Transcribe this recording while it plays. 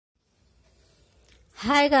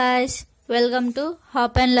Hi guys, welcome to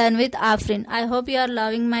Hop and Learn with Afrin. I hope you are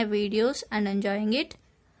loving my videos and enjoying it.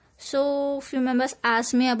 So few members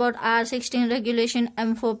asked me about R16 regulation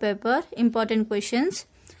M4 paper, important questions.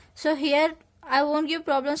 So here I won't give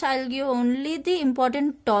problems, I'll give only the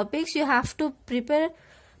important topics. You have to prepare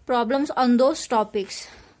problems on those topics.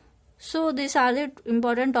 So these are the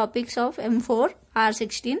important topics of M4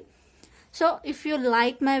 R16. So if you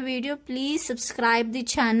like my video, please subscribe the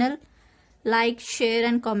channel, like, share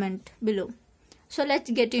and comment below. So let's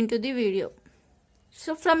get into the video.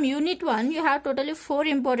 So from unit 1 you have totally 4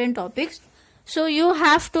 important topics. So you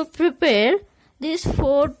have to prepare these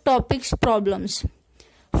 4 topics problems.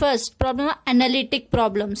 First problem, analytic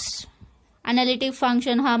problems, analytic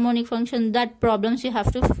function, harmonic function, that problems you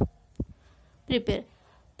have to prepare.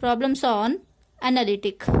 Problems on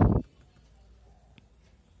analytic.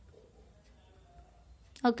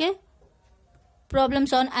 Okay,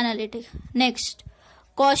 problems on analytic. Next,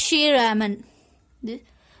 Cauchy-Riemann.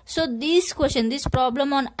 So this question, this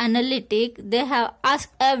problem on analytic, they have asked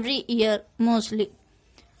every year, mostly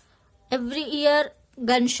every year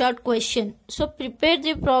gunshot question. So prepare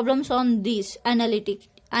the problems on this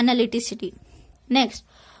analyticity. Next,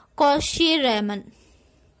 Cauchy-Riemann.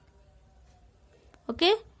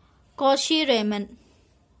 Okay, Cauchy-Riemann.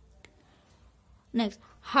 Next,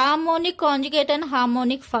 harmonic conjugate and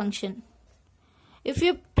harmonic function. If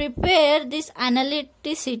you prepare this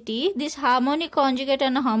analyticity, this harmonic conjugate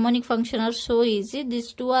and harmonic function are so easy.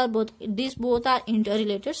 These both are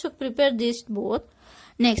interrelated. So prepare these both.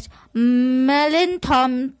 Next,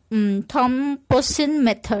 Mellin-Thomson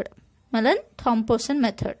method. Mellin-Thomson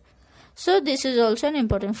method. So this is also an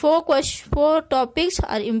important. 4 topics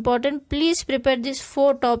are important. Please prepare these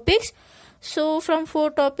 4 topics. So from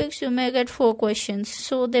 4 topics you may get 4 questions.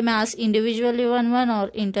 So they may ask individually one or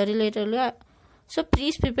interrelatedly. So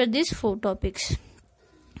please prepare these 4 topics.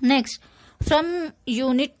 Next, from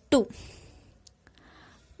unit 2.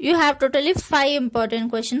 You have totally 5 important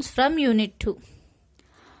questions from unit 2.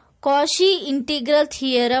 Cauchy integral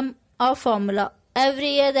theorem or formula.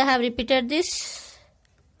 Every year they have repeated this.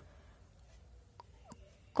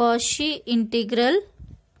 Cauchy integral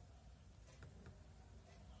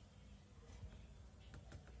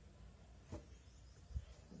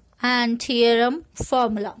and theorem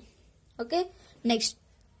formula. Okay. Next,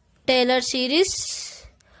 Taylor series,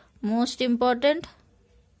 most important.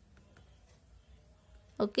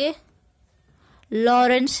 Okay,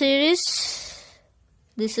 Lorentz series,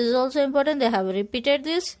 this is also important. They have repeated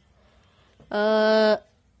this.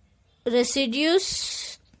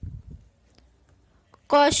 Residues,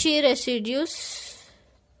 Cauchy residues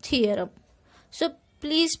theorem. So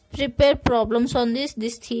please prepare problems on this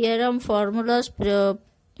theorem, formulas,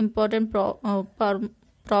 important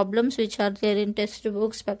problems which are there in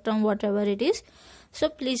textbook, spectrum, whatever it is. So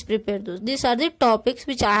please prepare those. These are the topics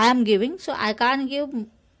which I am giving. So I can't give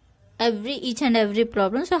each and every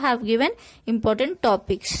problem. So I have given important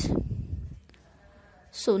topics.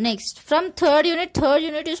 So next, from third unit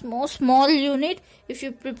is most small unit. If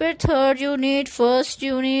you prepare third unit, first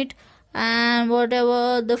unit and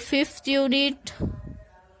whatever the 5th unit,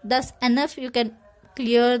 that's enough. You can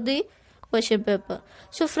clear the question paper.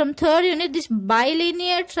 So from third unit, this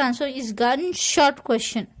bilinear transform is gunshot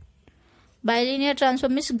question. Bilinear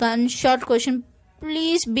transform is gunshot question.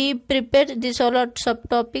 Please be prepared. These all are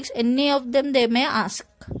subtopics. Any of them they may ask.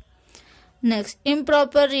 Next,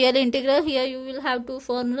 improper real integral. Here you will have 2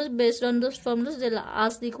 formulas. Based on those formulas, they'll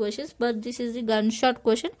ask the questions. But this is the gunshot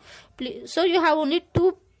question. Please, so you have only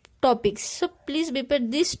 2 topics. So please prepare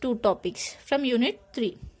these 2 topics from unit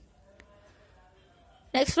 3.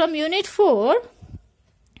 Next, from unit 4,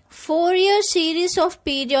 Fourier series of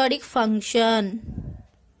periodic function.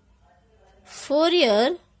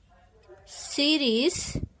 Fourier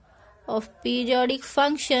series of periodic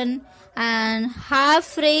function and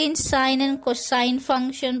half range sine and cosine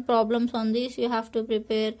function problems on this you have to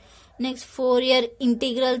prepare. Next, Fourier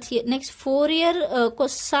integral. Next, Fourier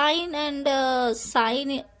cosine and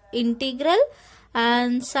sine integral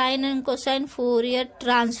and sine and cosine Fourier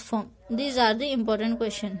transform. These are the important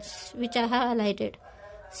questions which I have highlighted.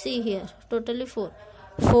 See here, totally 4.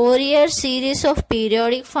 Fourier series of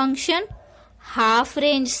periodic function, half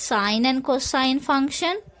range sine and cosine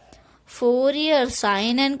function, Fourier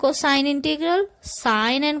sine and cosine integral,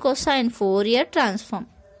 sine and cosine Fourier transform.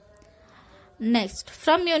 Next,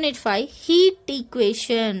 from unit 5, heat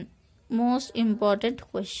equation. Most important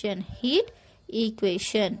question, heat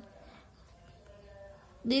equation.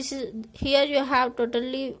 This is here you have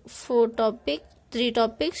totally 3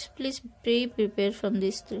 topics. Please be prepared from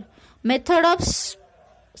these 3. Method of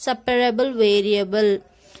separable variable.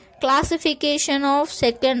 classification of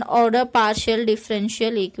second order partial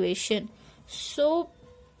differential equation. So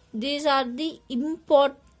these are the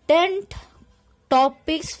important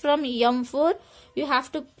topics from M4. You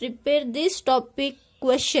have to prepare these topic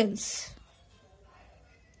questions.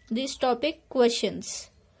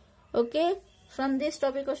 Okay, from this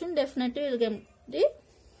topic question definitely you'll get the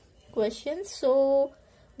questions. So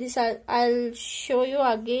this I'll show you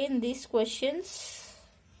again these questions.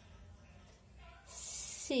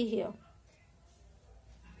 See here.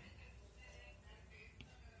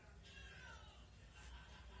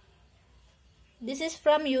 This is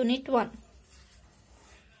from unit 1.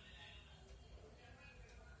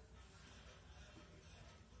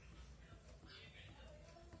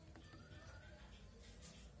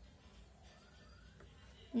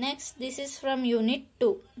 Next, this is from unit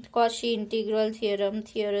 2. Cauchy integral theorem,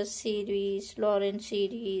 Theorem series, Lorentz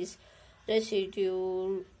series,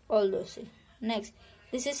 residue, all those things. Next,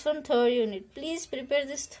 this is from 3rd unit. Please prepare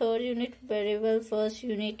this 3rd unit very well, 1st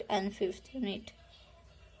unit and 5th unit.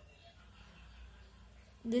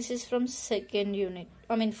 This is from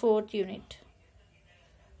 4th unit.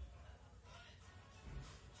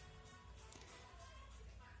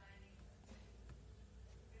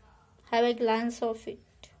 Have a glance of it.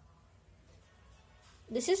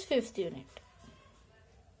 This is 5th unit.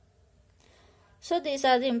 So these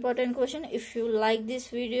are the important questions. If you like this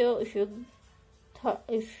video, if you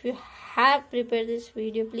have prepared this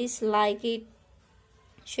video, please like it,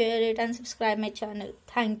 share it and subscribe my channel.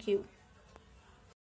 Thank you.